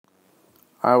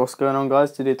Alright, what's going on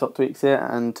guys? CydiasToptweaks here,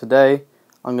 and today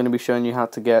I'm going to be showing you how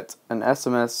to get an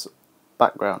SMS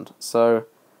background. So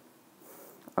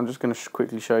I'm just going to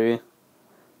quickly show you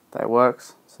that it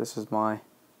works. So this is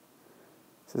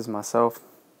myself.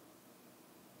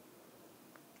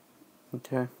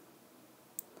 Okay.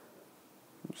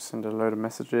 Just send a load of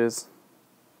messages.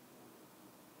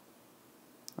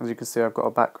 As you can see, I've got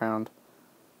a background,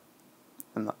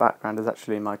 and that background is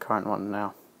actually my current one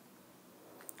now.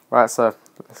 Right, so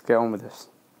let's get on with this.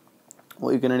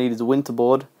 What you're going to need is a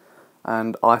Winterboard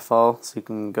and iFile, so you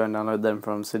can go and download them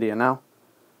from Cydia now.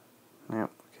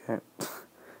 Yep, okay.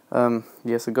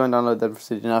 Yeah, so go and download them from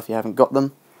Cydia now if you haven't got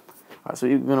them. Right, so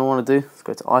what you're going to want to do is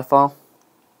go to iFile,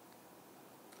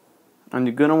 and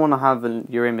you're going to want to have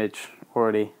your image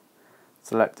already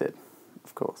selected,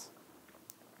 of course.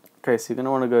 Okay, so you're going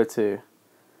to want to go to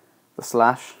the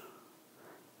slash.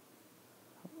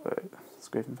 Wait, let's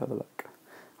go even further back.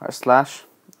 Right, slash,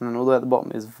 and then all the way at the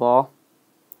bottom is var.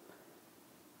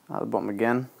 At the bottom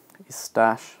again is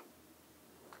stash.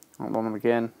 At the bottom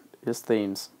again is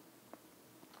themes.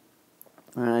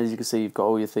 And as you can see, you've got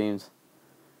all your themes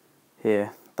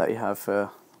here that you have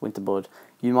for Winterboard.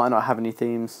 You might not have any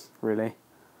themes really,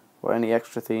 or any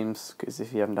extra themes, because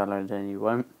if you haven't downloaded any, you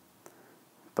won't.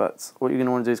 But what you're going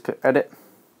to want to do is click edit,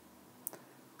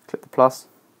 click the plus,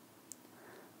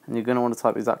 and you're going to want to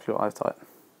type exactly what I've typed.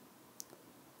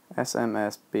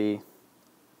 SMSBackground.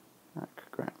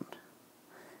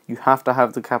 You have to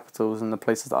have the capitals in the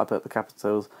places that I put the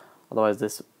capitals, otherwise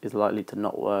this is likely to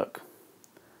not work.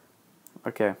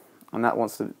 Okay, and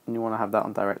you want to have that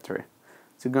on directory.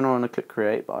 So you're going to want to click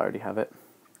create, but I already have it.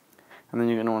 And then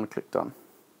you're going to want to click done.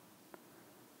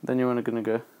 Then you're going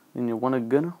to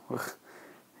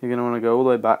go all the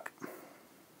way back.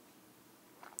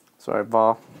 Sorry,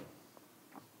 var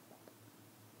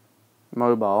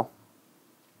mobile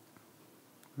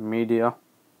media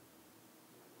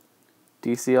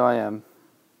DCIM.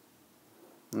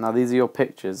 Now these are your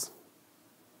pictures,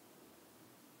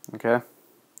 okay,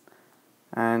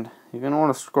 and you're going to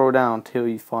want to scroll down till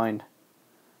you find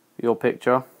your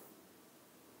picture.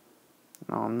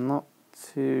 Now I'm not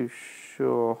too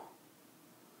sure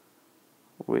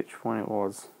which one it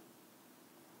was.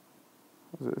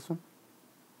 Was it this one?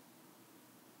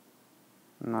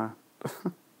 No.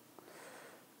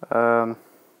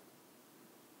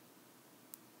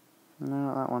 No,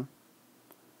 not that one.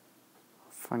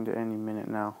 I'll find it any minute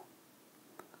now.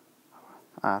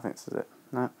 I think this is it.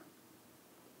 No.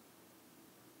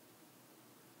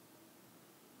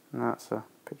 No, that's a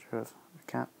picture of a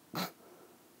cat.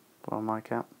 Well, my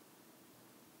cat.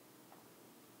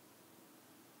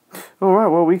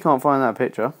 Alright, well, we can't find that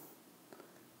picture.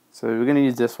 So we're going to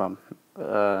use this one,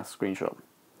 screenshot.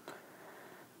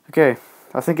 Okay.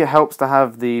 I think it helps to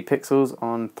have the pixels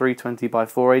on 320 by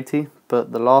 480,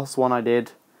 but the last one I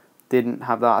didn't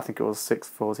have that. I think it was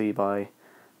 640 by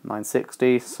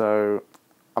 960, so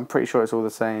I'm pretty sure it's all the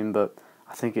same, but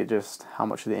I think it just how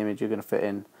much of the image you're going to fit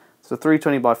in. So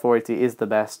 320 by 480 is the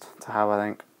best to have, I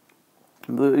think.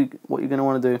 But what you're going to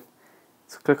want to do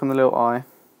is click on the little eye.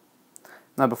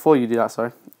 Now before you do that,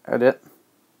 sorry, edit,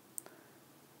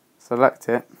 select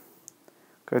it,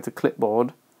 go to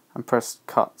clipboard and press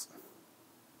cut.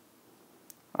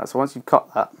 Right, so once you've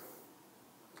cut that,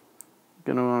 you're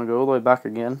going to want to go all the way back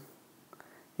again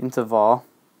into var,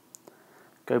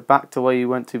 go back to where you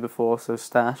went to before, so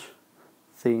stash,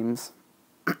 themes,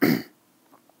 where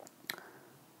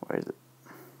is it?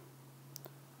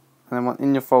 And then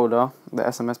in your folder, the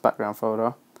SMS background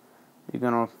folder, you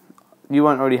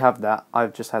won't already have that.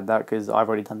 I've just had that because I've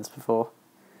already done this before.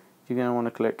 You're going to want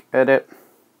to click edit,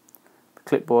 the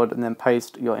clipboard, and then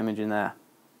paste your image in there.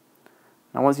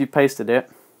 Now once you've pasted it,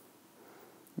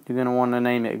 you're going to want to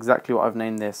name it exactly what I've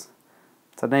named this.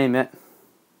 To name it,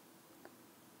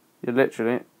 what you're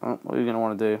going to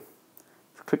want to do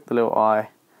is click the little eye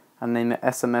and name it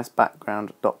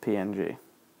SMSBackground.png.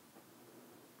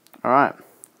 Alright,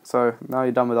 so now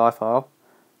you're done with iFile,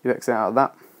 you exit out of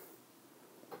that,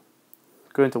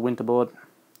 go into Winterboard,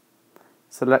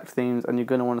 select themes, and you're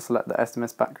going to want to select the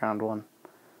SMS background one,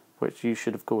 which you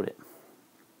should have called it.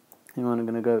 You want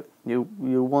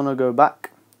to go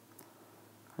back,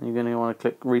 and you're going to want to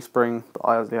click respring, but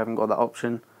I obviously haven't got that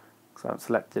option because I've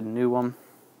selected a new one.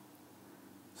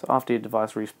 So after your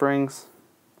device resprings,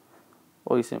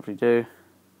 all you simply do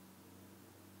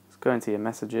is go into your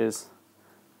messages,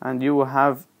 and you will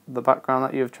have the background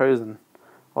that you have chosen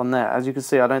on there. As you can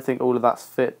see, I don't think all of that's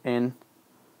fit in,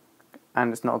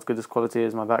 and it's not as good as quality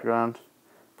as my background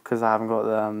because I haven't got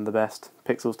the best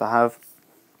pixels to have.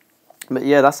 But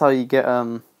yeah, that's how you get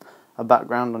a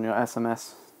background on your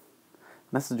SMS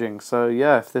messaging. So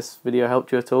yeah, if this video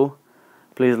helped you at all,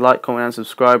 please like, comment and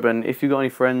subscribe, and if you've got any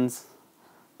friends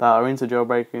that are into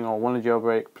jailbreaking or want to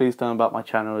jailbreak, please tell them about my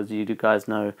channel. As you guys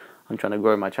know, I'm trying to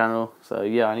grow my channel, so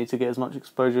yeah, I need to get as much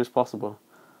exposure as possible.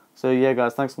 So yeah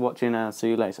guys, thanks for watching and see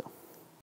you later.